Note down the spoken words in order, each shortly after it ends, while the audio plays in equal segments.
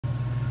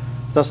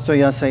Dastu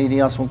ya Sayyidi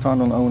ya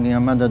Sultanul Awliya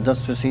Madad,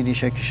 Dastu Sayyidi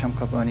Shaykh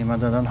Shamkabani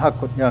Madad,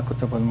 Al-Haqqut ya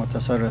Kutub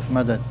al-Mutasarrif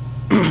Madad.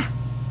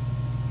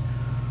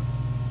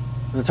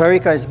 The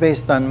Tarekat is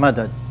based on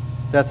Madad.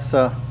 That's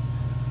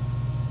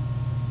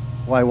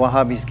why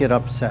Wahhabis get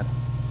upset.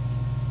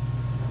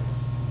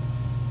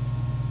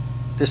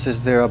 This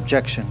is their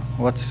objection.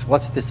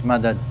 What's this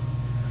Madad?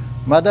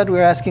 Madad,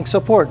 we're asking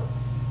support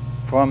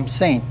from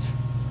saints.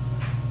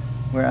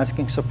 We're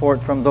asking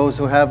support from those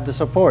who have the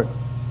support.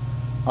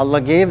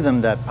 Allah gave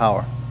them that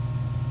power.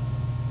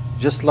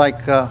 Just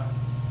like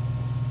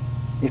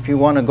if you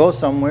want to go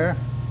somewhere,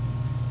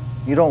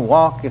 you don't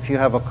walk if you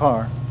have a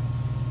car.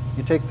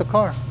 You take the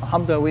car.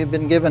 Alhamdulillah, we've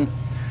been given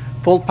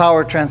full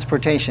power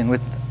transportation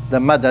with the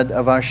madad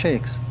of our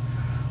sheikhs.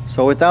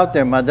 So without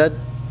their madad,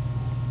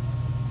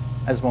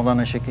 as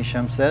Maulana Shaykh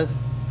Hisham says,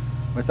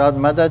 without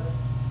madad,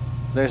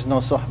 there's no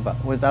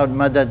shuhbah. Without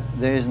madad,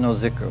 there is no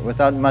zikr.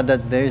 Without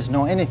madad, there is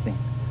no anything.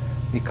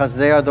 Because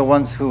they are the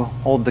ones who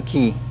hold the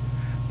key.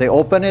 They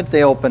open it,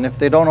 they open. If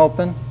they don't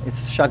open,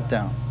 it's shut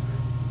down.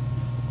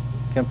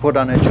 You can put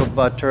on a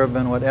shuhbah,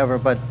 turban, whatever,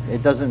 but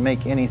it doesn't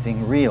make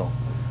anything real.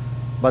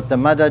 But the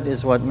madad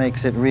is what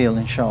makes it real,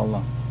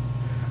 inshallah.